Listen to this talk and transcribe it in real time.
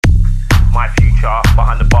future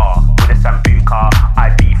behind the bar with a sambuca.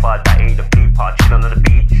 I beef her, that ain't a blooper. Chillin' on the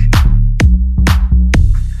beach,